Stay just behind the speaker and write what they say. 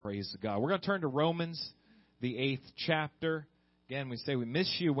Praise God. We're going to turn to Romans, the 8th chapter. Again, we say we miss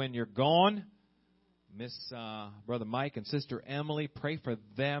you when you're gone. Miss Brother Mike and Sister Emily. Pray for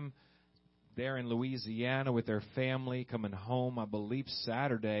them there in Louisiana with their family coming home, I believe,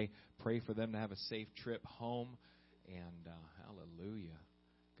 Saturday. Pray for them to have a safe trip home. And hallelujah.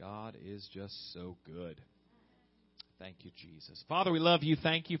 God is just so good. Thank you, Jesus. Father, we love you.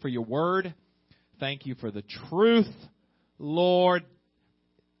 Thank you for your word. Thank you for the truth, Lord.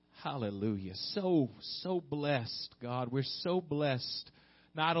 Hallelujah. So blessed, God. We're so blessed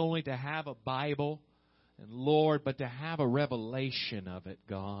not only to have a Bible, and Lord, but to have a revelation of it,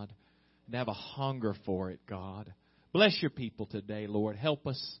 God, and have a hunger for it, God. Bless your people today, Lord. Help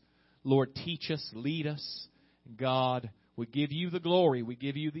us, Lord. Teach us, lead us. God, we give you the glory. We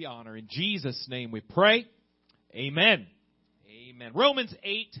give you the honor. In Jesus' name we pray. Amen. Amen. Romans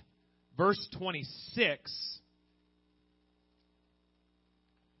 8, verse 26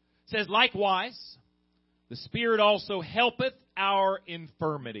 says, likewise, the Spirit also helpeth our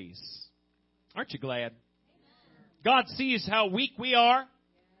infirmities. Aren't you glad? God sees how weak we are,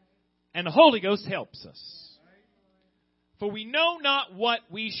 and the Holy Ghost helps us. For we know not what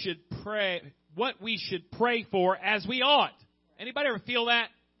we should pray for as we ought. Anybody ever feel that?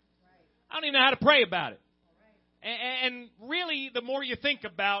 I don't even know how to pray about it. And really, the more you think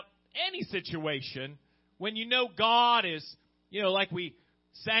about any situation, when you know God is, like we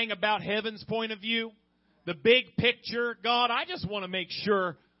sang about heaven's point of view, the big picture, God, I just want to make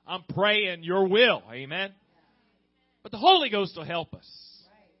sure I'm praying your will. Amen. But the Holy Ghost will help us.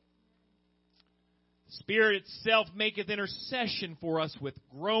 The Spirit itself maketh intercession for us with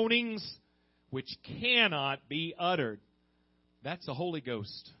groanings which cannot be uttered. That's the Holy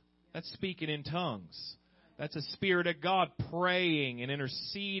Ghost. That's speaking in tongues. That's the Spirit of God praying and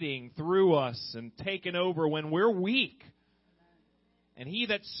interceding through us and taking over when we're weak. And he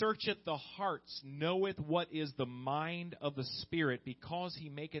that searcheth the hearts knoweth what is the mind of the Spirit, because he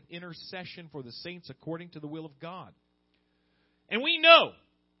maketh intercession for the saints according to the will of God. And we know.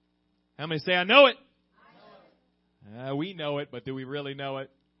 How many say, I know it? We know it, but do we really know it?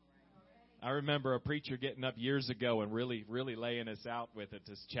 I remember a preacher getting up years ago and really laying us out with it,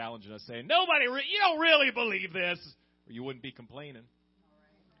 just challenging us, saying, you don't really believe this, or you wouldn't be complaining.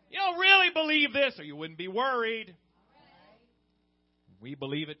 You don't really believe this, or you wouldn't be worried. We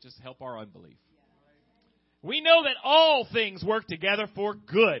believe it, just help our unbelief. We know that all things work together for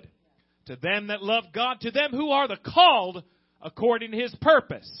good to them that love God, to them who are the called according to his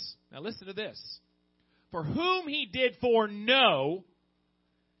purpose. Now listen to this. For whom he did foreknow,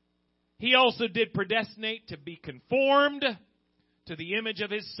 he also did predestinate to be conformed to the image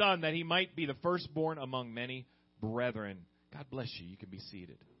of his Son, that he might be the firstborn among many brethren. God bless you. You can be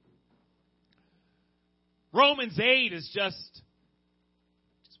seated. Romans 8 is just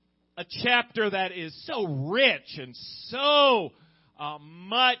a chapter that is so rich and so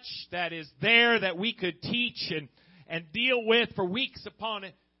much that is there that we could teach and deal with for weeks upon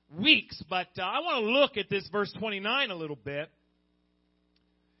weeks. But I want to look at this verse 29 a little bit.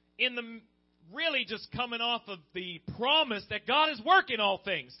 Really just coming off of the promise that God is working all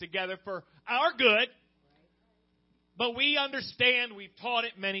things together for our good. But we understand, we've taught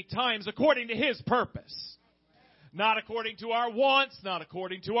it many times, according to his purpose. Not according to our wants, not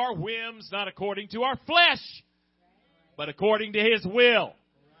according to our whims, not according to our flesh, but according to his will.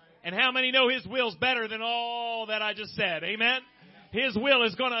 And how many know his will's better than all that I just said? Amen? His will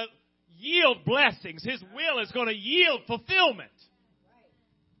is going to yield blessings. His will is going to yield fulfillment.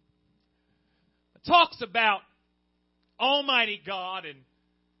 It talks about Almighty God and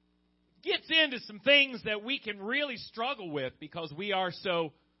gets into some things that we can really struggle with because we are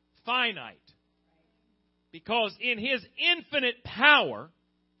so finite. Because in his infinite power,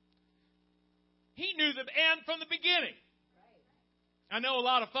 he knew the end from the beginning. I know a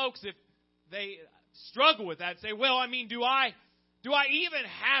lot of folks, if they struggle with that, say, well, do I even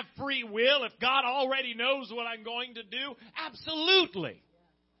have free will if God already knows what I'm going to do? Absolutely.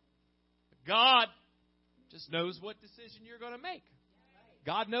 God just knows what decision you're going to make.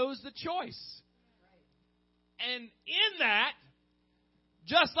 God knows the choice. And in that,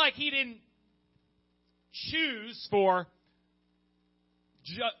 just like he didn't choose for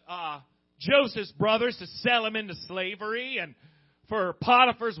Joseph's brothers to sell him into slavery, and for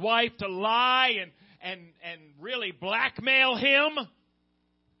Potiphar's wife to lie and really blackmail him,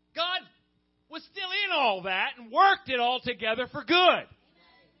 God was still in all that and worked it all together for good.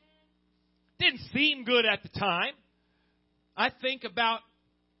 Didn't seem good at the time. I think about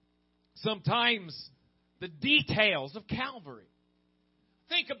sometimes the details of Calvary.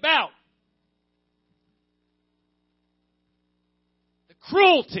 Think about the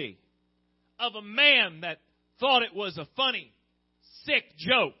cruelty of a man that thought it was a funny, sick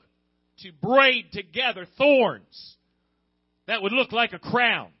joke to braid together thorns that would look like a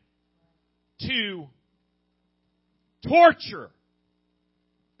crown, to torture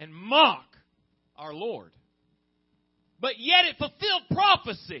and mock our Lord. But yet it fulfilled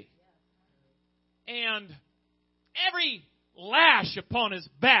prophecy. And every lash upon his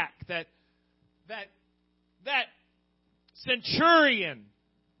back that centurion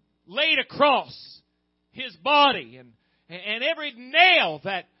laid across his body, and every nail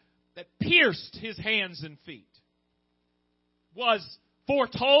that pierced his hands and feet was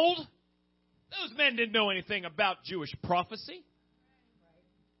foretold. Those men didn't know anything about Jewish prophecy.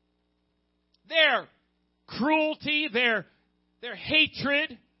 Their cruelty, their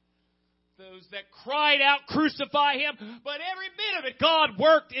hatred, those that cried out, crucify him. But every bit of it, God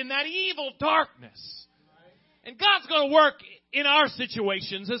worked in that evil darkness. And God's going to work in our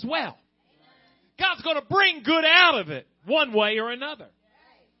situations as well. God's going to bring good out of it one way or another.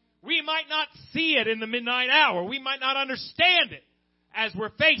 We might not see it in the midnight hour. We might not understand it as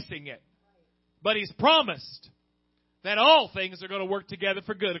we're facing it. But He's promised that all things are going to work together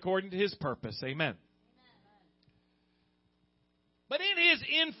for good according to His purpose. Amen. But in His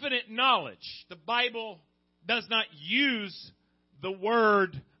infinite knowledge, the Bible does not use the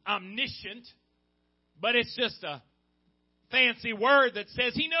word omniscient, but it's just a fancy word that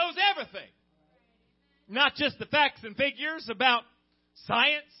says He knows everything. Not just the facts and figures about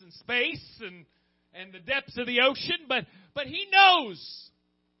science and space and the depths of the ocean, but He knows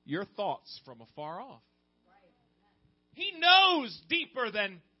your thoughts from afar off. He knows deeper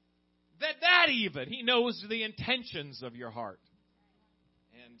than that even. He knows the intentions of your heart.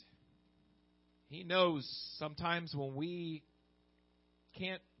 And He knows sometimes when we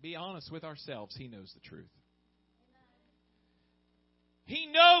can't be honest with ourselves, He knows the truth. He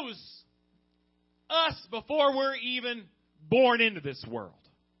knows us before we're even born into this world.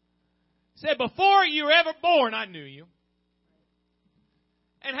 He said, before you were ever born, I knew you.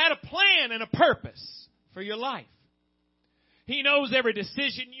 And had a plan and a purpose for your life. He knows every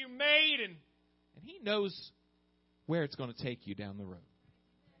decision you made, and He knows where it's going to take you down the road.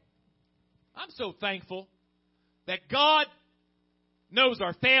 I'm so thankful that God knows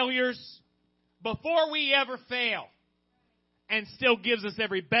our failures before we ever fail, and still gives us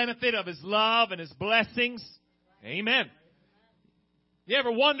every benefit of His love and His blessings. Amen. You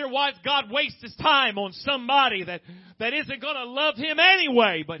ever wonder why God wastes His time on somebody that isn't going to love Him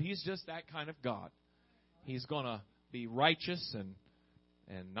anyway? But He's just that kind of God. He's going to be righteous and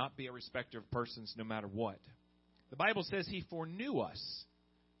not be a respecter of persons no matter what. The Bible says He foreknew us.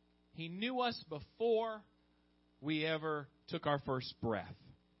 He knew us before we ever took our first breath.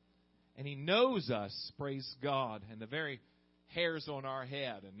 And He knows us, praise God, and the very hairs on our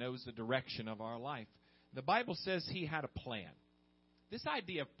head, and knows the direction of our life. The Bible says He had a plan. This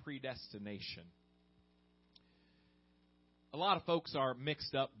idea of predestination, a lot of folks are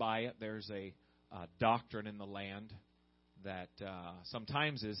mixed up by it. There's a doctrine in the land that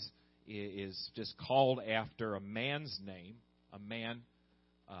sometimes is just called after a man's name, a man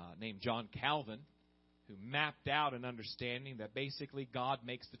named John Calvin, who mapped out an understanding that basically God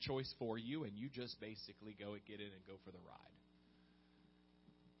makes the choice for you, and you just basically go and get in and go for the ride.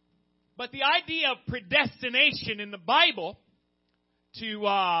 But the idea of predestination in the Bible,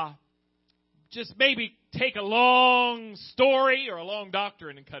 to just maybe take a long story or a long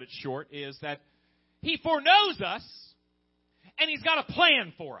doctrine and cut it short, is that He foreknows us and He's got a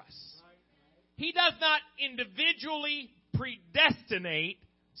plan for us. He does not individually predestinate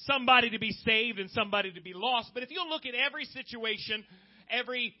somebody to be saved and somebody to be lost. But if you look at every situation,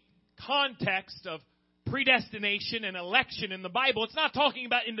 every context of predestination and election in the Bible, it's not talking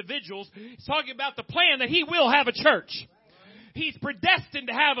about individuals. It's talking about the plan that He will have a church. He's predestined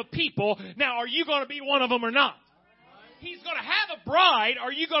to have a people. Now, are you going to be one of them or not? He's going to have a bride.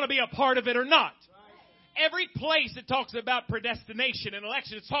 Are you going to be a part of it or not? Every place it talks about predestination and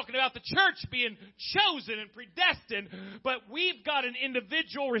election, it's talking about the church being chosen and predestined. But we've got an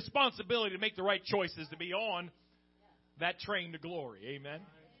individual responsibility to make the right choices to be on that train to glory. Amen.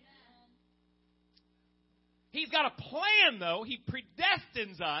 He's got a plan, though. He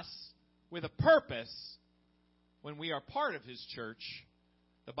predestines us with a purpose. When we are part of His church,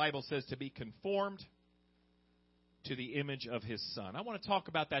 the Bible says to be conformed to the image of His Son. I want to talk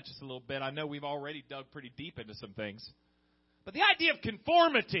about that just a little bit. I know we've already dug pretty deep into some things. But the idea of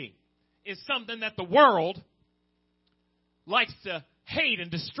conformity is something that the world likes to hate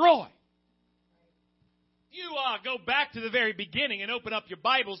and destroy. You go back to the very beginning and open up your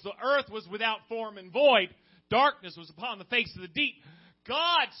Bibles. The earth was without form and void. Darkness was upon the face of the deep.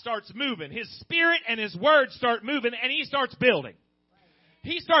 God starts moving. His Spirit and His Word start moving, and He starts building.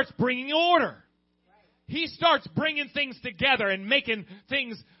 He starts bringing order. He starts bringing things together and making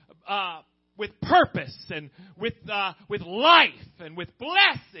things with purpose and with life and with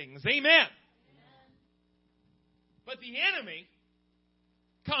blessings. Amen. But the enemy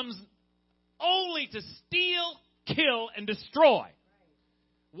comes only to steal, kill, and destroy.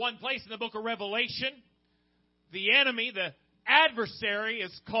 One place in the book of Revelation, the enemy, the adversary,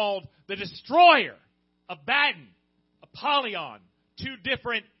 is called the destroyer, Abaddon, Apollyon, two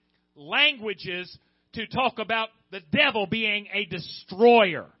different languages to talk about the devil being a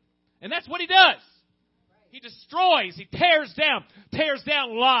destroyer. And that's what he does. He destroys, he tears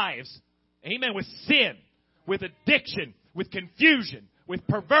down lives. Amen. With sin, with addiction, with confusion, with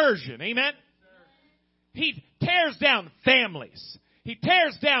perversion. Amen. He tears down families. He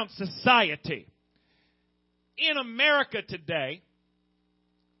tears down society. In America today,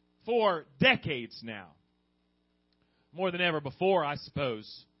 for decades now, more than ever before, I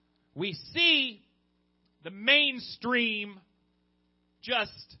suppose, we see the mainstream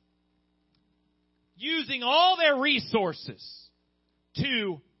just using all their resources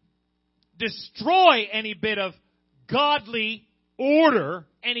to destroy any bit of godly order,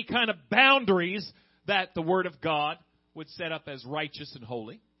 any kind of boundaries that the Word of God would set up as righteous and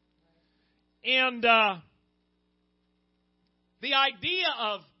holy. And the idea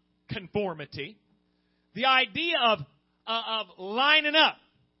of conformity, the idea of lining up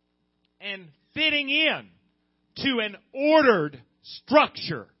and fitting in to an ordered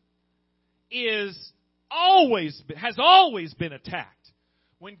structure has always been attacked.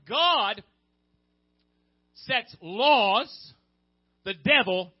 When God sets laws, the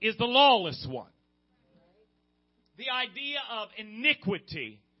devil is the lawless one. The idea of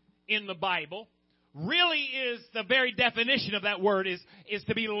iniquity in the Bible really is the very definition of that word is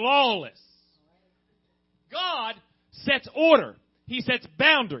to be lawless. God sets order. He sets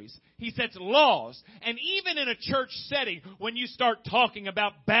boundaries. He sets laws. And even in a church setting, when you start talking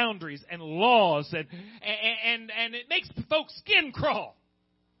about boundaries and laws and it makes folks' skin crawl.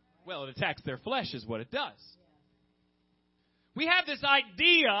 Well, it attacks their flesh is what it does. We have this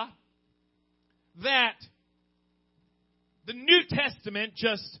idea that the New Testament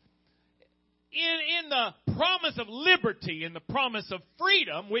just, in the promise of liberty, in the promise of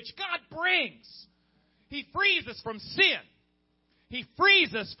freedom, which God brings, He frees us from sin. He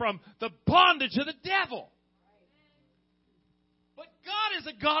frees us from the bondage of the devil. But God is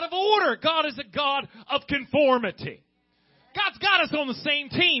a God of order. God is a God of conformity. God's got us on the same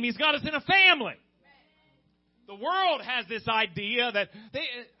team. He's got us in a family. The world has this idea that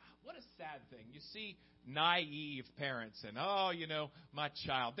what a sad thing. You see naive parents and, my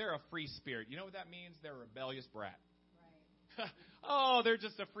child, they're a free spirit. You know what that means? They're a rebellious brat. Right. Oh, they're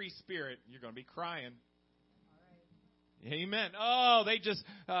just a free spirit. You're going to be crying. Right. Amen. Oh,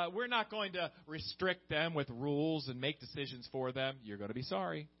 we're not going to restrict them with rules and make decisions for them. You're going to be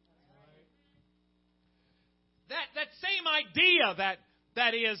sorry. Right. That same idea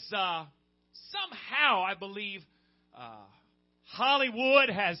that is somehow, I believe, Hollywood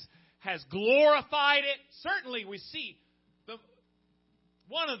has glorified it. Certainly we see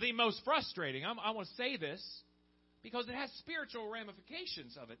one of the most frustrating, I want to say this, because it has spiritual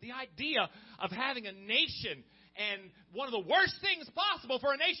ramifications of it. The idea of having a nation, and one of the worst things possible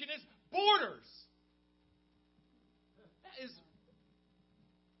for a nation is borders. That is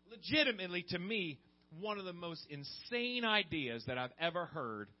legitimately, to me, one of the most insane ideas that I've ever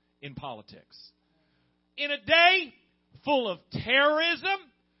heard in politics. In a day full of terrorism,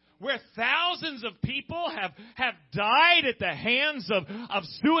 where thousands of people have died at the hands of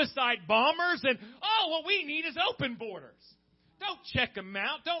suicide bombers, and what we need is open borders. Don't check them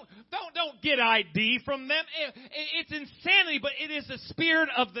out. Don't get ID from them. It's insanity, but it is the spirit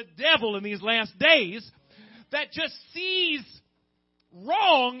of the devil in these last days that just sees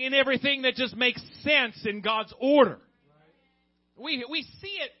wrong in everything that just makes sense in God's order. We see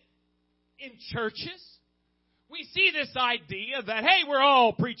it in churches. We see this idea that, hey, we're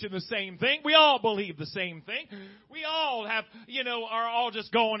all preaching the same thing. We all believe the same thing. We all have, are all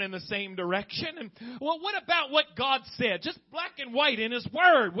just going in the same direction. And, well, what about what God said? Just black and white in His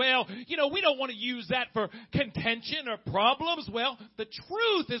Word. Well, we don't want to use that for contention or problems. Well, the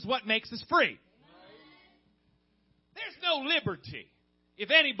truth is what makes us free. There's no liberty if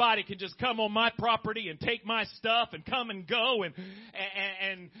anybody can just come on my property and take my stuff and come and go and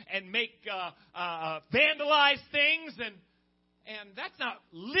make vandalize things, and that's not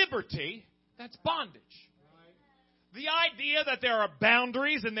liberty, that's bondage. The idea that there are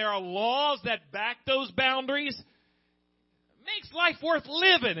boundaries and there are laws that back those boundaries makes life worth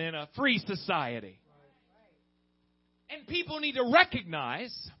living in a free society. And people need to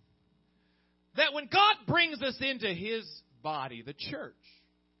recognize that when God brings us into His body, the church,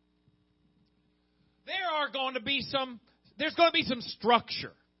 there's going to be some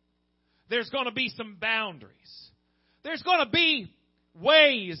structure. There's going to be some boundaries. There's going to be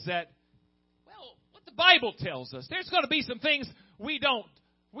ways that, well, what the Bible tells us. There's going to be some things we don't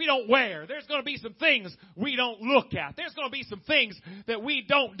wear. There's going to be some things we don't look at. There's going to be some things that we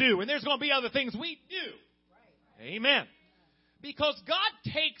don't do. And there's going to be other things we do. Amen. Because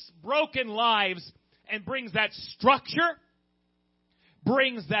God takes broken lives and brings that structure,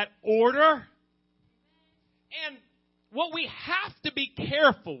 brings that order. And what we have to be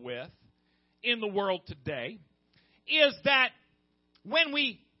careful with in the world today is that when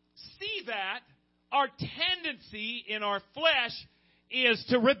we see that, our tendency in our flesh is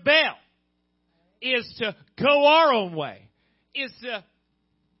to rebel, is to go our own way, is to...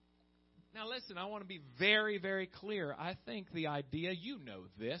 Now listen, I want to be very, very clear. I think the idea, you know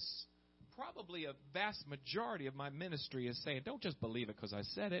this, probably a vast majority of my ministry is saying, don't just believe it because I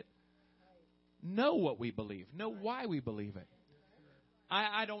said it. Know what we believe. Know why we believe it.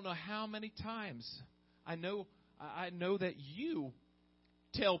 I don't know how many times I know that you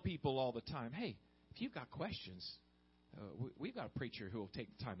tell people all the time, hey, if you've got questions, we've got a preacher who will take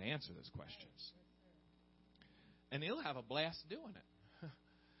the time to answer those questions. And he'll have a blast doing it.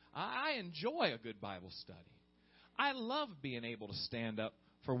 I enjoy a good Bible study. I love being able to stand up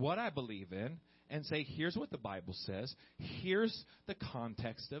for what I believe in and say, here's what the Bible says. Here's the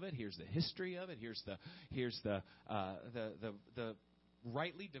context of it. Here's the history of it. Here's the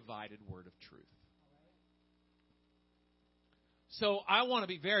rightly divided word of truth. So I want to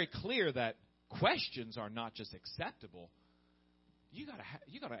be very clear that questions are not just acceptable. You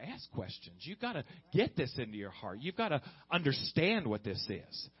got to ask questions. You got to get this into your heart. You've got to understand what this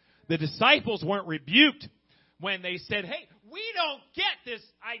is. The disciples weren't rebuked when they said, hey, we don't get this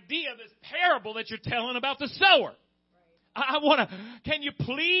idea, this parable that you're telling about the sower. Can you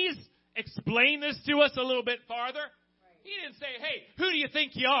please explain this to us a little bit farther? He didn't say, hey, who do you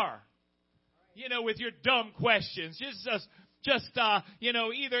think you are? With your dumb questions. Just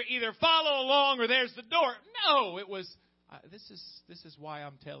either follow along or there's the door. No, it was, this is why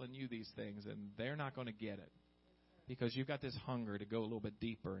I'm telling you these things, and they're not going to get it. Because you've got this hunger to go a little bit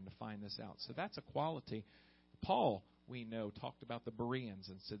deeper and to find this out. So that's a quality. Paul, we know, talked about the Bereans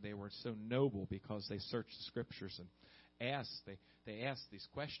and said they were so noble because they searched the Scriptures and they asked these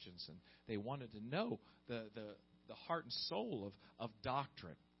questions, and they wanted to know the heart and soul of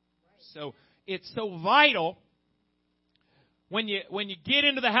doctrine. So it's so vital when you get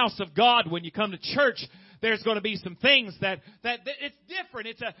into the house of God, when you come to church, there's going to be some things that it's different.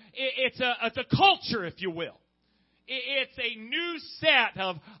 It's a culture, if you will. It's a new set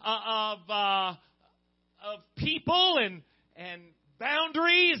of people and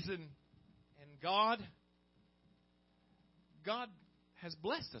boundaries and God has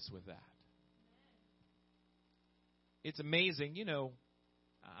blessed us with that. It's amazing,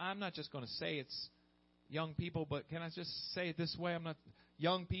 I'm not just going to say it's young people, but can I just say it this way? I'm not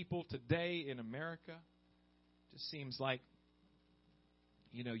young people today in America. Just seems like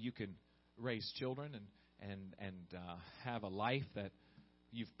you can raise children and have a life that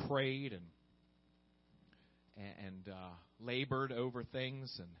you've prayed and labored over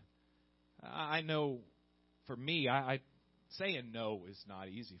things. And I know for me, saying no is not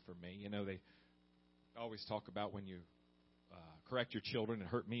easy for me. They always talk about when you correct your children, it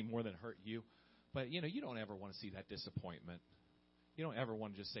hurt me more than it hurt you. But you don't ever want to see that disappointment. You don't ever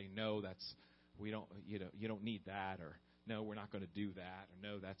want to just say no. You don't need that, or no, we're not going to do that, or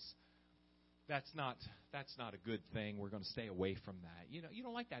no, that's not a good thing. We're going to stay away from that. You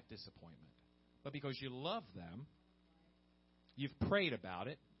don't like that disappointment. But because you love them, you've prayed about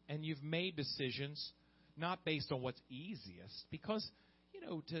it, and you've made decisions not based on what's easiest. Because,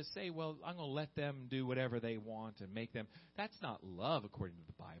 to say, well, I'm going to let them do whatever they want and make them, that's not love according to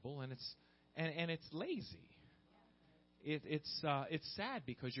the Bible, and it's lazy. It's sad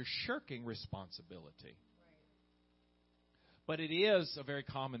because you're shirking responsibility. But it is a very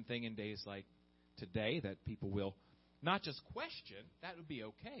common thing in days like today that people will not just question. That would be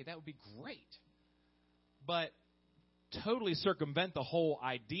okay. That would be great. But totally circumvent the whole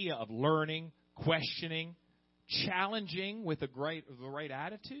idea of learning, questioning, challenging with the right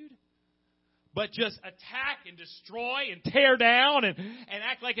attitude. But just attack and destroy and tear down and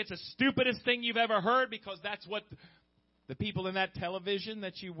act like it's the stupidest thing you've ever heard because that's what the people in that television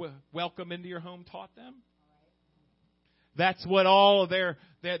that you welcome into your home taught them. That's what all of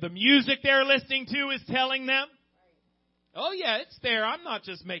the music they're listening to is telling them. Oh, yeah, it's there. I'm not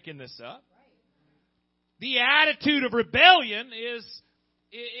just making this up. The attitude of rebellion is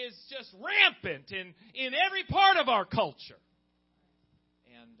just rampant in every part of our culture.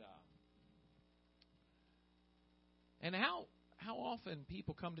 And how often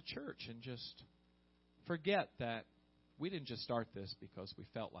people come to church and just forget that we didn't just start this because we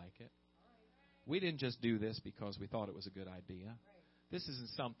felt like it. We didn't just do this because we thought it was a good idea. This isn't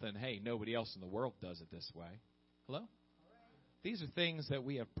something, hey, nobody else in the world does it this way. Hello? These are things that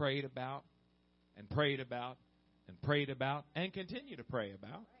we have prayed about and prayed about and prayed about and continue to pray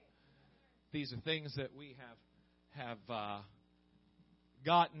about. These are things that we have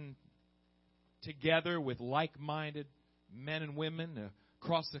gotten together with like-minded men and women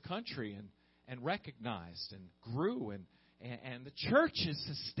across the country and recognized and grew. And the church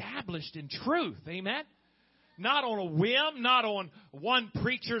is established in truth. Amen? Not on a whim, not on one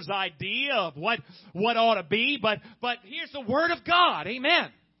preacher's idea of what ought to be, but here's the Word of God. Amen?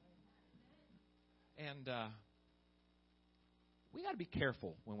 And we got to be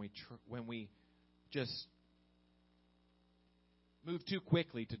careful when we just move too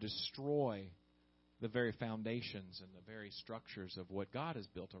quickly to destroy the very foundations and the very structures of what God has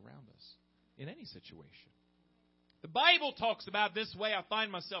built around us in any situation. The Bible talks about it this way. I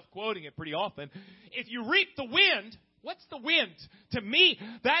find myself quoting it pretty often. If you reap the wind, what's the wind? To me,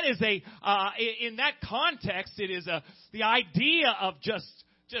 that is in that context, it is the idea of just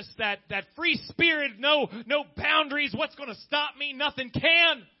that free spirit, no boundaries. What's going to stop me? Nothing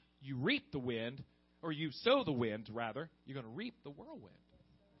can. You reap the wind, or you sow the wind, rather. You're going to reap the whirlwind.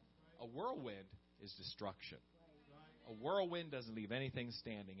 A whirlwind is destruction. A whirlwind doesn't leave anything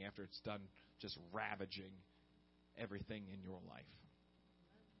standing after it's done just ravaging everything in your life.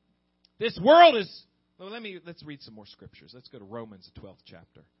 This world is... Well, let's read some more scriptures. Let's go to Romans, the 12th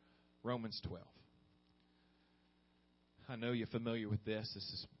chapter. Romans 12. I know you're familiar with this. This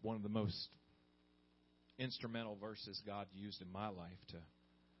is one of the most instrumental verses God used in my life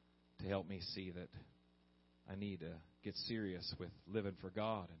to help me see that I need to get serious with living for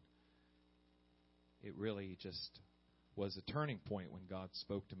God. And it really just was a turning point when God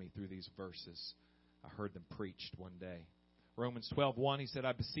spoke to me through these verses. I heard them preached one day. Romans 12:1, he said,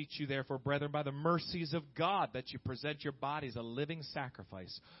 I beseech you therefore, brethren, by the mercies of God, that you present your bodies a living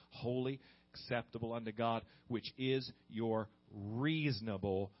sacrifice, holy, acceptable unto God, which is your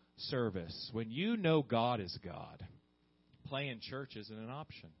reasonable service. When you know God is God, playing church isn't an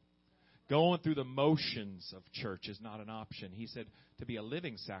option. Going through the motions of church is not an option. He said to be a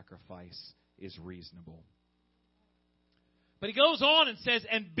living sacrifice is reasonable. But he goes on and says,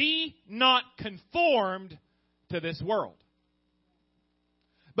 and be not conformed to this world,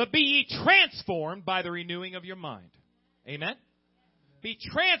 but be ye transformed by the renewing of your mind. Amen? Be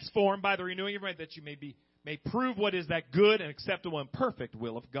transformed by the renewing of your mind, that you may prove what is that good and acceptable and perfect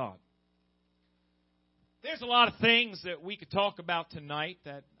will of God. There's a lot of things that we could talk about tonight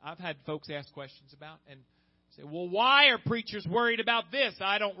that I've had folks ask questions about and say, well, why are preachers worried about this?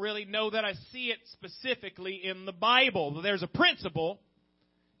 I don't really know that I see it specifically in the Bible. There's a principle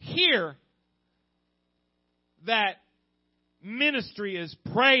here that ministry is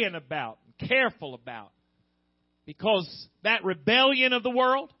praying about, careful about. Because that rebellion of the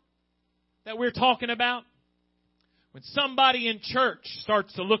world that we're talking about, when somebody in church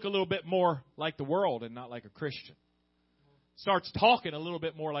starts to look a little bit more like the world and not like a Christian, starts talking a little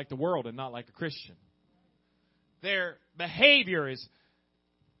bit more like the world and not like a Christian, their behavior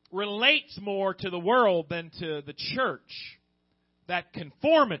relates more to the world than to the church. That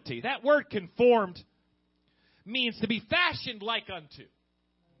conformity, that word conformed means to be fashioned like unto.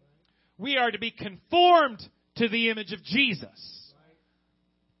 We are to be conformed to the image of Jesus.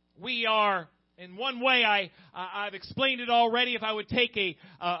 We are, in one way, I've explained it already. If I would take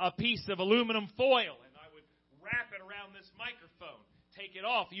a piece of aluminum foil and I would wrap it around this microphone, take it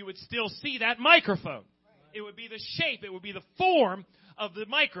off, you would still see that microphone. It would be the shape, it would be the form of the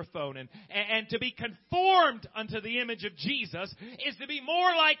microphone. And to be conformed unto the image of Jesus is to be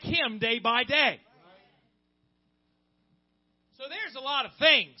more like Him day by day. So there's a lot of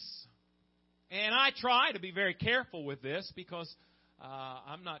things. And I try to be very careful with this because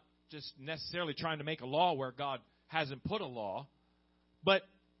I'm not just necessarily trying to make a law where God hasn't put a law. But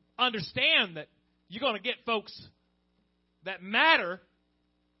understand that you're going to get folks that matter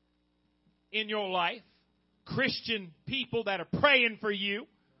in your life, Christian people that are praying for you,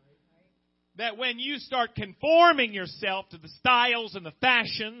 that when you start conforming yourself to the styles and the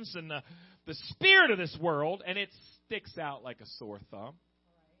fashions and the spirit of this world, and it sticks out like a sore thumb.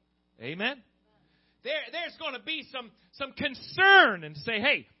 Amen? There's going to be some concern and say,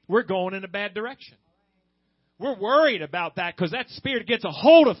 hey, we're going in a bad direction. We're worried about that because that spirit gets a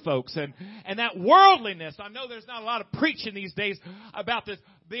hold of folks. And that worldliness, I know there's not a lot of preaching these days about this,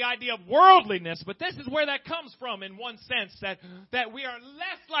 the idea of worldliness, but this is where that comes from in one sense, that we are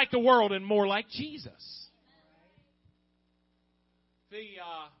less like the world and more like Jesus.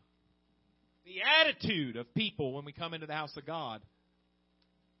 The attitude of people when we come into the house of God,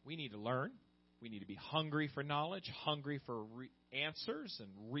 we need to learn. We need to be hungry for knowledge, hungry for answers and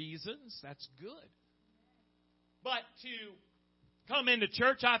reasons. That's good. But to come into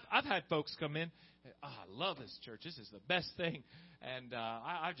church, I've had folks come in. Oh, I love this church. This is the best thing. And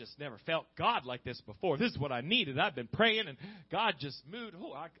I've just never felt God like this before. This is what I needed. I've been praying, and God just moved.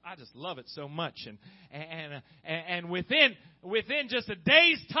 Oh, I just love it so much. And within just a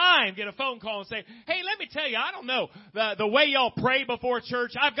day's time, get a phone call and say, hey, let me tell you, I don't know the way y'all pray before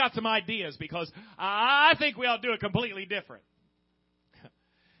church. I've got some ideas because I think we ought to do it completely different.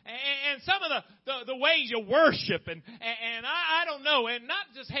 And some of the ways you worship, and I don't know, and not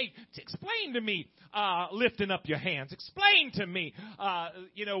just, hey, explain to me lifting up your hands. Explain to me,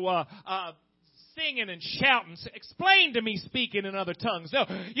 singing and shouting. Explain to me speaking in other tongues. No,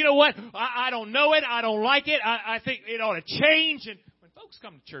 you know what? I don't know it. I don't like it. I think it ought to change. And when folks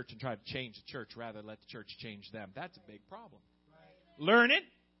come to church and try to change the church rather than let the church change them, that's a big problem. Right. Learn it.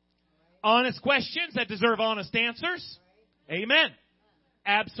 Right. Honest questions that deserve honest answers. Right. Amen.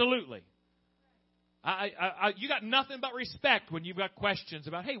 Absolutely. You got nothing but respect when you've got questions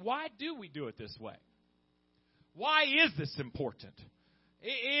about, hey, why do we do it this way? Why is this important?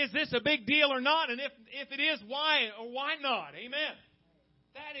 Is this a big deal or not? And if it is, why or why not? Amen.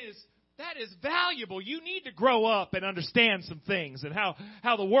 That is valuable. You need to grow up and understand some things and how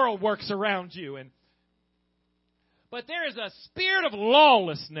the world works around you. But there is a spirit of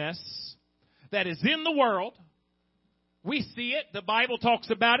lawlessness that is in the world. We see it. The Bible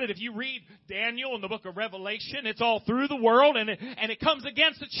talks about it. If you read Daniel in the book of Revelation, it's all through the world, and it comes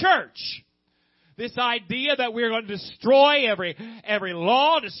against the church. This idea that we're going to destroy every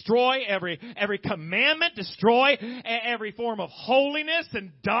law, destroy every commandment, destroy every form of holiness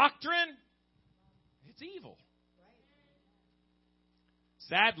and doctrine. It's evil.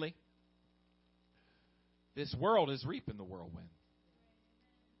 Sadly, this world is reaping the whirlwind.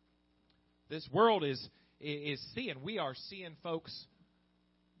 This world is seeing. We are seeing folks,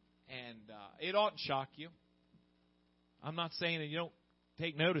 and it oughtn't shock you. I'm not saying that you don't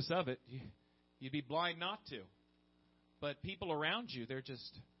take notice of it. You'd be blind not to. But people around you,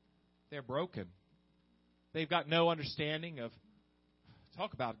 they're broken. They've got no understanding of,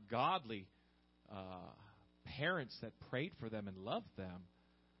 talk about godly parents that prayed for them and loved them.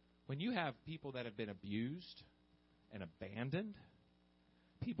 When you have people that have been abused and abandoned,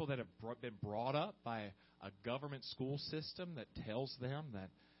 people that have been brought up by a government school system that tells them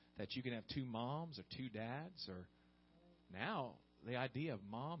that you can have two moms or two dads, or now the idea of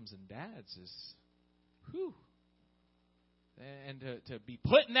moms and dads is, whew. And to be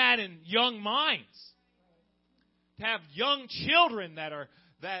putting that in young minds, to have young children that are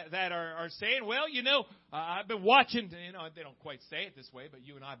saying, well, I've been watching, they don't quite say it this way, but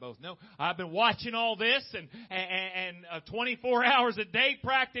you and I both know, I've been watching all this and 24 hours a day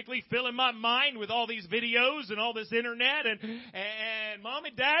practically filling my mind with all these videos and all this internet, and Mommy,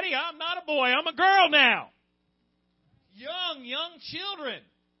 Daddy, I'm not a boy, I'm a girl now. Young children.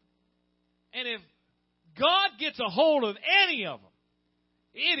 And if God gets a hold of any of them,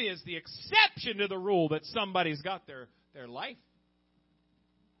 it is the exception to the rule that somebody's got their life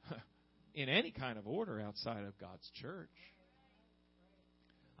in any kind of order outside of God's church.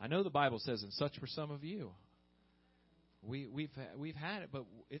 I know the Bible says, and such were some of you. We've had it, but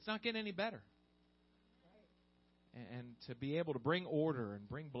it's not getting any better. And to be able to bring order and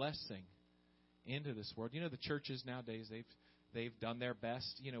bring blessing into this world. The churches nowadays, they've done their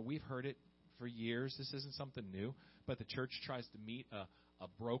best. We've heard it for years. This isn't something new. But the church tries to meet a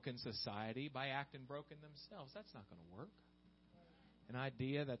broken society by acting broken themselves. That's not going to work. An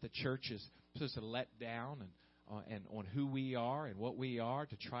idea that the church is supposed to let down and on who we are and what we are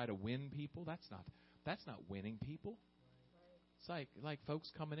to try to win people. That's not winning people. It's like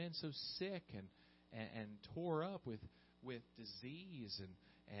folks coming in so sick and tore up with disease and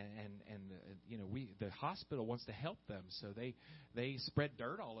the hospital wants to help them, so they spread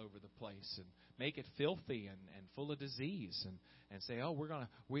dirt all over the place and make it filthy and full of disease and say, oh,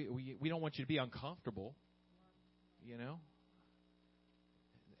 we don't want you to be uncomfortable,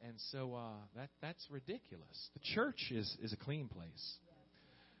 And so that's ridiculous. The church is a clean place.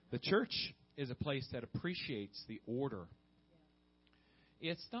 The church is a place that appreciates the order.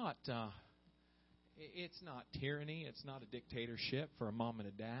 It's not tyranny. It's not a dictatorship for a mom and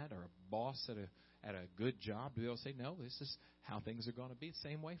a dad or a boss at a good job to be able to say, no, this is how things are going to be.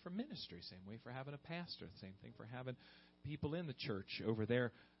 Same way for ministry, same way for having a pastor, same thing for having people in the church over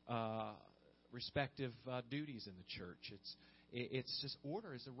their respective duties in the church. It's just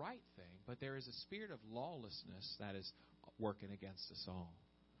order is the right thing, but there is a spirit of lawlessness that is working against us all.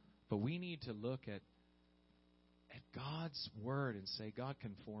 But we need to look at God's Word and say, God,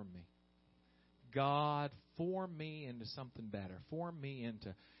 conform me. God, form me into something better. Form me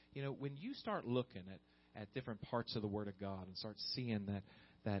into, when you start looking at different parts of the Word of God and start seeing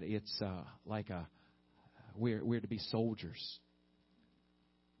that it's like we're to be soldiers,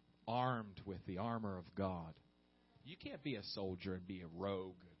 armed with the armor of God. You can't be a soldier and be a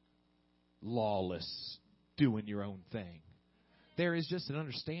rogue, lawless, doing your own thing. There is just an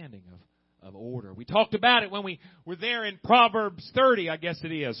understanding of order. We talked about it when we were there in Proverbs 30, I guess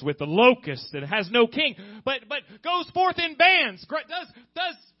it is, with the locust that has no king, but goes forth in bands.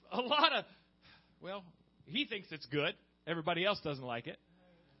 Does a lot of, he thinks it's good. Everybody else doesn't like it.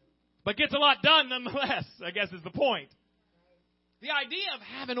 But gets a lot done nonetheless, I guess is the point. The idea of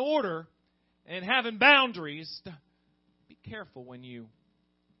having order and having boundaries, be careful when you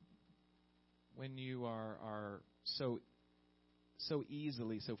are so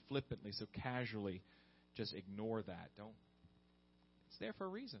easily, so flippantly, so casually just ignore that. It's there for a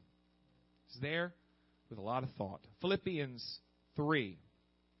reason. It's there with a lot of thought. Philippians 3.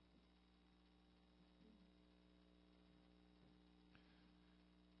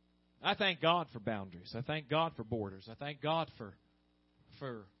 I thank God for boundaries. I thank God for borders. I thank God for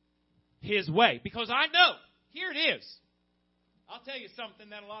His way. Because I know, here it is. I'll tell you something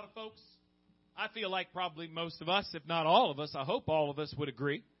that a lot of folks, I feel like probably most of us, if not all of us, I hope all of us would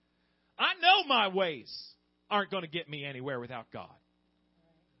agree. I know my ways aren't going to get me anywhere without God.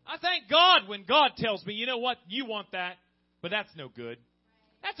 I thank God when God tells me, you know what, you want that, but that's no good.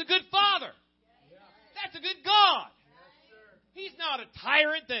 That's a good Father. That's a good God. He's not a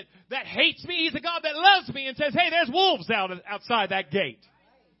tyrant that hates me. He's a God that loves me and says, hey, there's wolves outside that gate.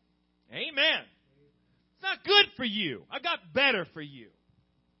 Amen. It's not good for you. I got better for you.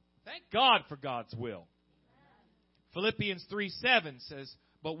 Thank God for God's will. Philippians 3:7 says,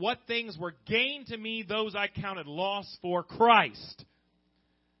 but what things were gain to me, those I counted loss for Christ.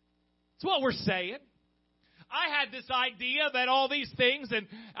 That's what we're saying. I had this idea that all these things, and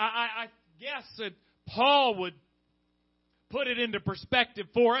I guess that Paul would put it into perspective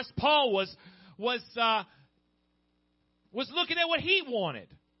for us. Paul was looking at what he wanted,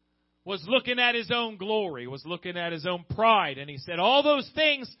 was looking at his own glory, was looking at his own pride, and he said, all those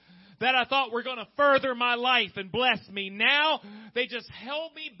things that I thought were going to further my life and bless me, now they just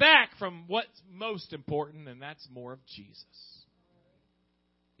held me back from what's most important, and that's more of Jesus.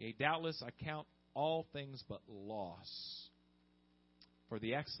 Yea, doubtless I count all things but loss for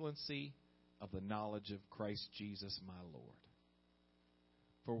the excellency of the knowledge of Christ Jesus my Lord,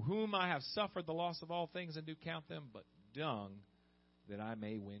 for whom I have suffered the loss of all things and do count them but dung, that I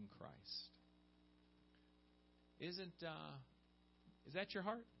may win Christ. Is that your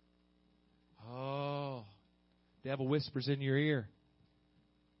heart? Oh, devil whispers in your ear.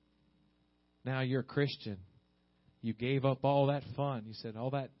 Now you're a Christian. You gave up all that fun. You said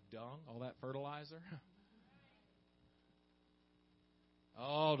all that dung, all that fertilizer.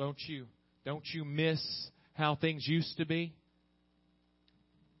 Oh, don't you miss how things used to be?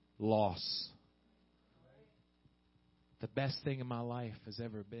 Loss. The best thing in my life has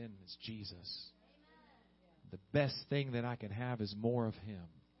ever been is Jesus. The best thing that I can have is more of Him.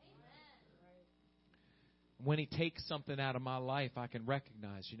 When He takes something out of my life, I can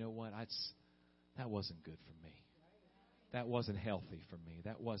recognize, you know what, that wasn't good for me. That wasn't healthy for me.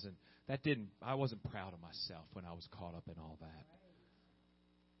 I wasn't proud of myself when I was caught up in all that.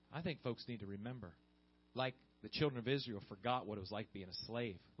 I think folks need to remember, like the children of Israel forgot what it was like being a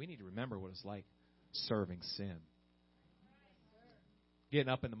slave. We need to remember what it's like serving sin. Getting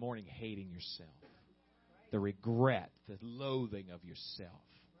up in the morning hating yourself. The regret, the loathing of yourself.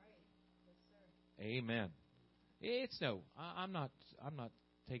 Amen. I'm not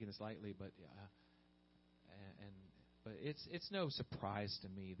taking this lightly, but it's no surprise to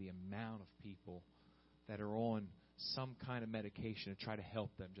me the amount of people that are on some kind of medication to try to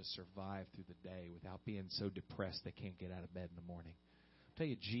help them just survive through the day without being so depressed they can't get out of bed in the morning. I'll tell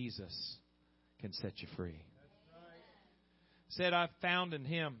you, Jesus can set you free. Said, I've found in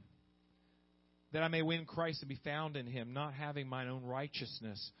Him that I may win Christ and be found in Him, not having mine own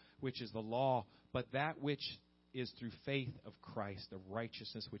righteousness, which is the law, but that which is through faith of Christ, the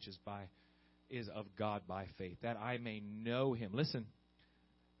righteousness which is of God by faith, that I may know Him. Listen,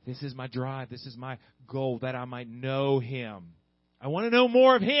 this is my drive. This is my goal, that I might know Him. I want to know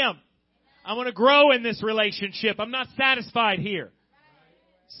more of Him. I want to grow in this relationship. I'm not satisfied here.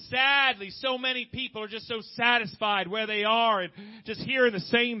 Sadly, so many people are just so satisfied where they are and just hearing the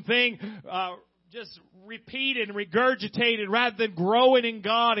same thing, just repeated and regurgitated rather than growing in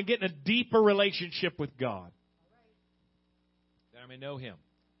God and getting a deeper relationship with God. That I may know Him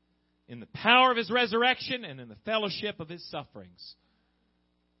in the power of His resurrection and in the fellowship of His sufferings,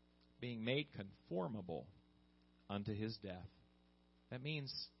 being made conformable unto His death. That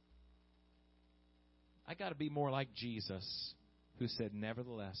means I got to be more like Jesus, who said,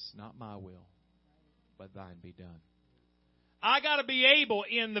 nevertheless, not my will, but thine be done. I got to be able,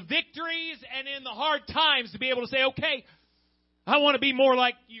 in the victories and in the hard times, to be able to say, okay, I want to be more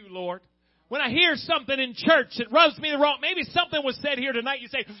like you, Lord. When I hear something in church that rubs me the wrong, maybe something was said here tonight, you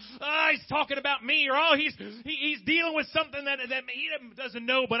say, he's talking about me, or he's dealing with something that he doesn't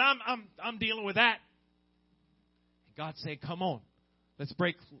know, but I'm dealing with that. God say, come on, let's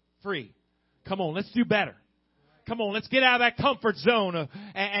break free. Come on, let's do better. Come on, let's get out of that comfort zone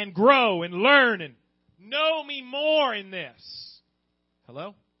and grow and learn and know me more in this.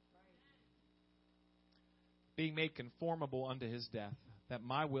 Hello? Being made conformable unto His death, that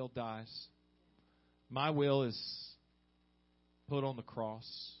my will dies. My will is put on the cross.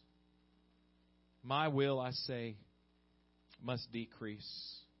 My will, I say, must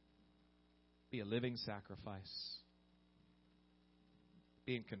decrease. Be a living sacrifice.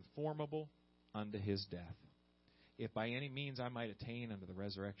 Being conformable unto His death. If by any means I might attain unto the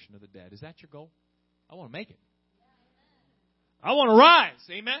resurrection of the dead. Is that your goal? I want to make it. I want to rise.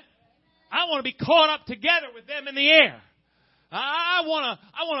 Amen. I want to be caught up together with them in the air. I want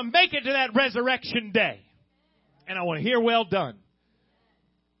to make it to that resurrection day. And I want to hear, well done.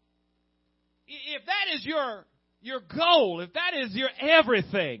 If that is your goal, if that is your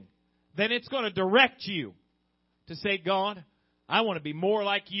everything, then it's going to direct you to say, God, I want to be more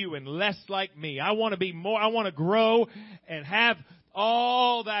like you and less like me. I want to grow and have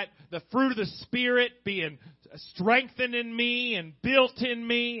all that, the fruit of the Spirit being strengthened in me and built in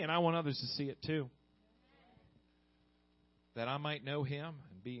me. And I want others to see it too. That I might know Him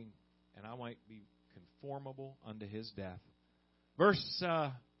and I might be conformable unto His death. Verse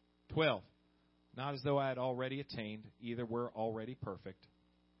 12. Not as though I had already attained, either were already perfect.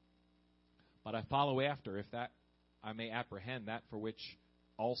 But I follow after, if that I may apprehend that for which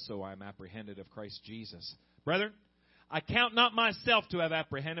also I am apprehended of Christ Jesus. Brethren, I count not myself to have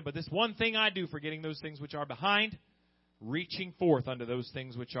apprehended, but this one thing I do, forgetting those things which are behind, reaching forth unto those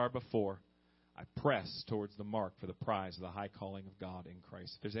things which are before. I press towards the mark for the prize of the high calling of God in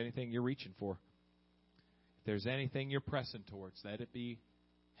Christ. If there's anything you're reaching for, if there's anything you're pressing towards, let it be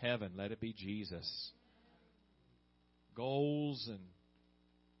heaven, let it be Jesus. Goals and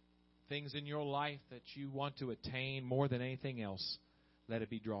things in your life that you want to attain more than anything else, let it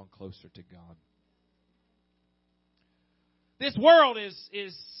be drawn closer to God. This world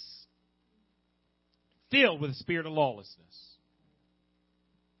is filled with a spirit of lawlessness.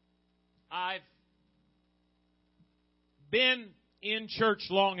 I've been in church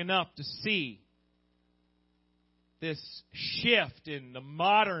long enough to see this shift in the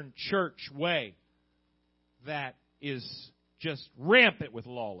modern church way that is just rampant with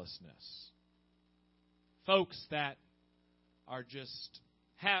lawlessness. Folks that are just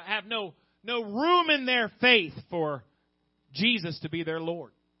have no room in their faith for Jesus to be their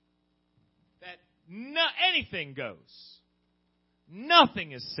Lord. That anything goes.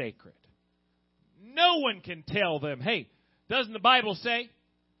 Nothing is sacred. No one can tell them, hey, doesn't the Bible say,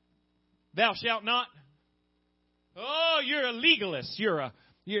 thou shalt not? Oh, you're a legalist.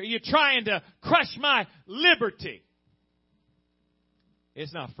 You're trying to crush my liberty.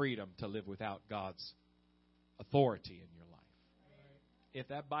 It's not freedom to live without God's authority in your life. If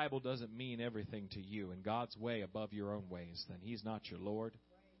that Bible doesn't mean everything to you and God's way above your own ways, then He's not your Lord.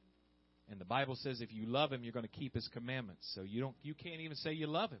 And the Bible says if you love Him, you're going to keep His commandments. So you can't even say you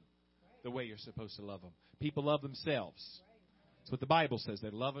love Him the way you're supposed to love Him. People love themselves. That's what the Bible says.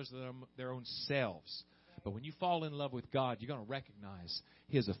 They're lovers of their own selves. But when you fall in love with God, you're going to recognize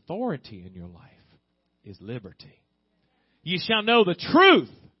His authority in your life is liberty. You shall know the truth,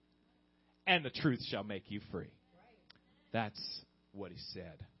 and the truth shall make you free. That's what He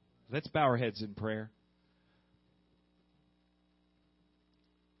said. Let's bow our heads in prayer.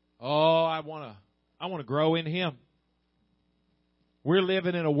 Oh, I want to grow in Him. We're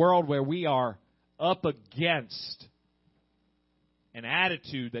living in a world where we are up against an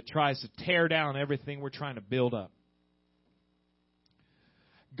attitude that tries to tear down everything we're trying to build up.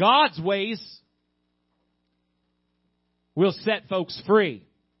 God's ways will set folks free.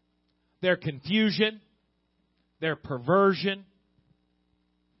 Their confusion, their perversion,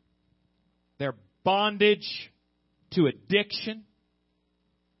 their bondage to addiction.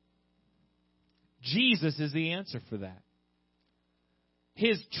 Jesus is the answer for that.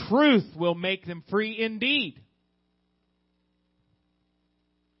 His truth will make them free indeed.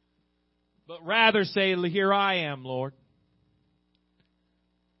 But rather say, here I am, Lord.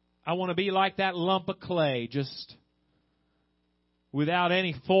 I want to be like that lump of clay, just without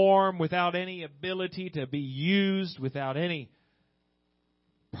any form, without any ability to be used, without any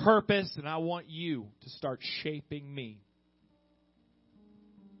purpose, and I want you to start shaping me.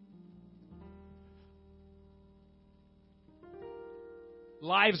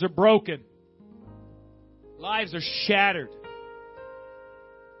 Lives are broken. Lives are shattered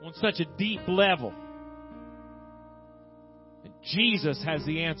on such a deep level. And Jesus has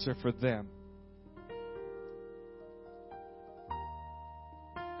the answer for them.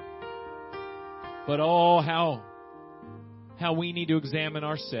 But oh, how we need to examine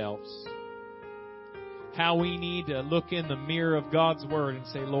ourselves. How we need to look in the mirror of God's Word and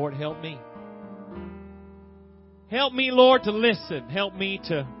say, Lord, help me. Help me, Lord, to listen. Help me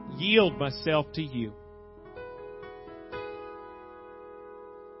to yield myself to you.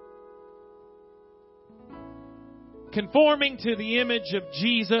 Conforming to the image of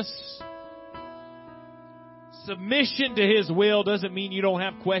Jesus, submission to His will doesn't mean you don't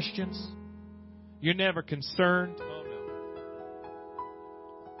have questions. You're never concerned. Oh, no.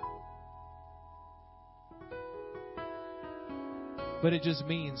 But it just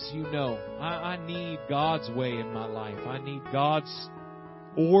means I need God's way in my life. I need God's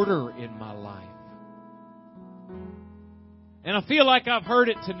order in my life. And I feel like I've heard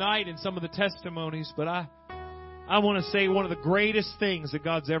it tonight in some of the testimonies, but I want to say one of the greatest things that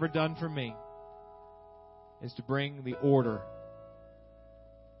God's ever done for me is to bring the order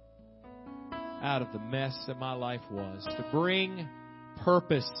out of the mess that my life was. To bring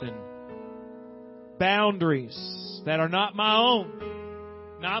purpose and boundaries that are not my own,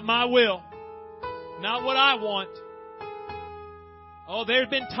 not my will, not what I want. Oh, there have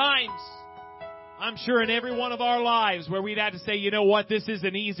been times, I'm sure in every one of our lives, where we'd had to say, you know what, this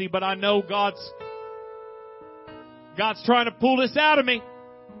isn't easy, but I know God's trying to pull this out of me.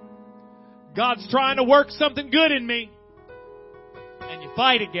 God's trying to work something good in me. And you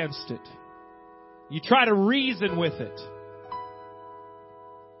fight against it. You try to reason with it.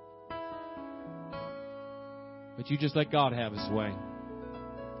 But you just let God have His way.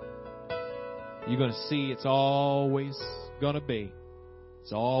 You're going to see it's always going to be.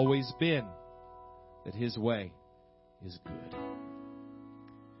 It's always been that His way is good.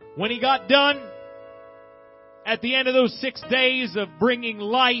 When He got done, at the end of those 6 days of bringing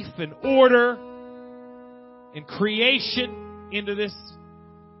life and order and creation into this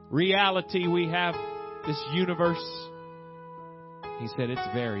reality we have, this universe, He said, it's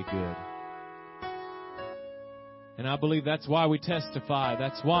very good. And I believe that's why we testify.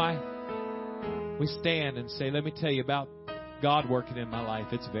 That's why we stand and say, let me tell you about God working in my life.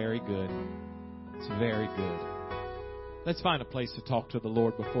 It's very good. It's very good. Let's find a place to talk to the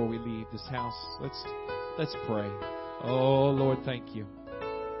Lord before we leave this house. Let's pray. Oh, Lord, thank you.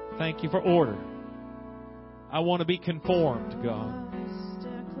 Thank you for order. I want to be conformed, God.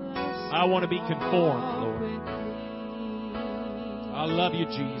 I want to be conformed, Lord. I love you,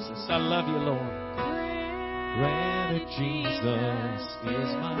 Jesus. I love you, Lord. Granted, Jesus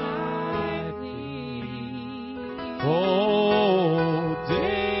is my plea. Oh,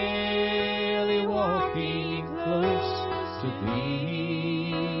 daily walking close to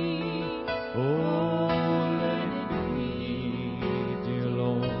Thee. Oh, let it be, dear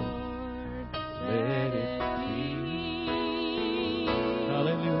Lord. Let it be.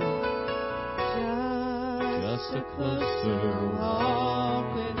 Hallelujah. Just a closer walk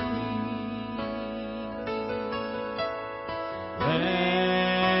with Thee.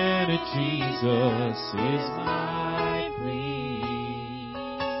 Granted, Jesus is my plea.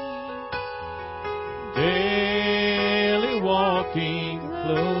 Daily walking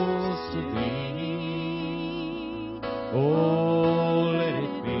close to Thee. Oh, let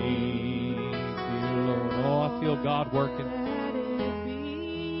it be, dear Lord. Oh, I feel God working.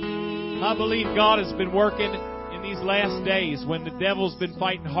 I believe God has been working in these last days when the devil's been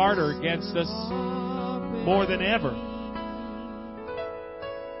fighting harder against us more than ever.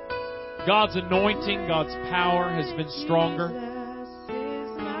 God's anointing, God's power has been stronger.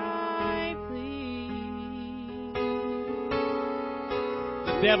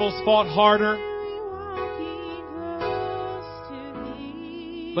 The devil's fought harder.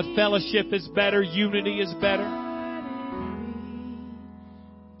 But fellowship is better. Unity is better.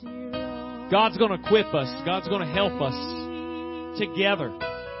 God's going to equip us. God's going to help us together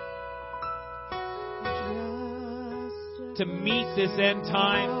to meet this end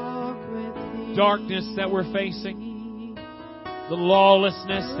time darkness that we're facing, the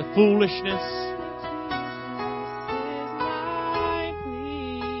lawlessness, the foolishness.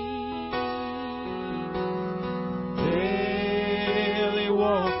 Daily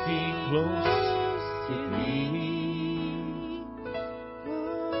walking close to Thee.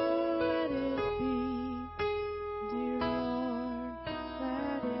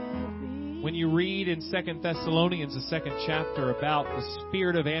 When you read in 2 Thessalonians, the 2nd chapter, about the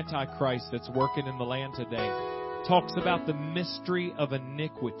spirit of Antichrist that's working in the land today, it talks about the mystery of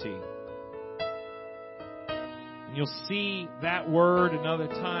iniquity. And you'll see that word, and other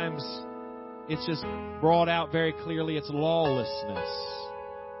times it's just brought out very clearly. It's lawlessness.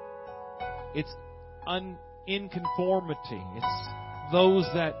 It's inconformity. It's those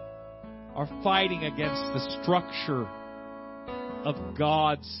that are fighting against the structure of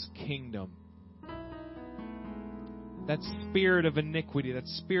God's kingdom. That spirit of iniquity, that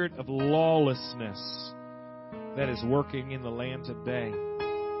spirit of lawlessness that is working in the land today.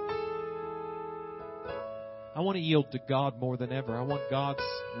 I want to yield to God more than ever. I want God's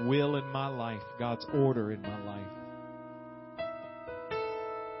will in my life, God's order in my life.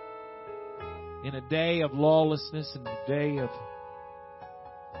 In a day of lawlessness, in a day of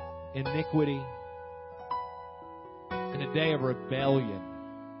iniquity, in a day of rebellion,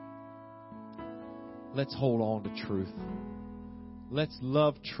 let's hold on to truth. Let's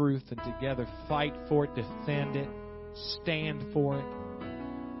love truth and together fight for it, defend it, stand for it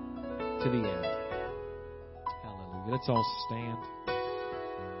to the end. Hallelujah. Let's all stand.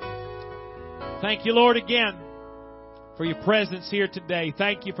 Thank you, Lord, again for your presence here today.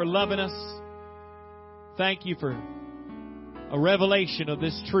 Thank you for loving us. Thank you for a revelation of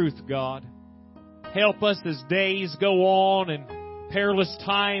this truth, God. Help us as days go on and perilous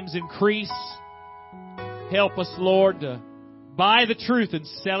times increase. Help us, Lord, to buy the truth and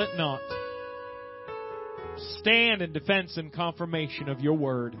sell it not. Stand in defense and confirmation of your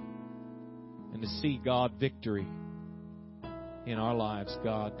word, and to see, God, victory in our lives,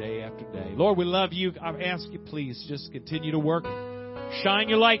 God, day after day. Lord, we love you. I ask you, please, just continue to work. Shine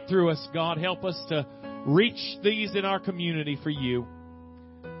your light through us, God. Help us to reach these in our community for you.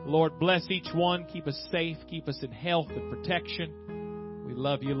 Lord, bless each one. Keep us safe. Keep us in health and protection. We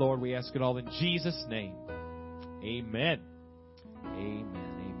love you, Lord. We ask it all in Jesus' name. Amen. Amen.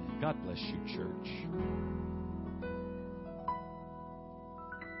 Amen. God bless you, church.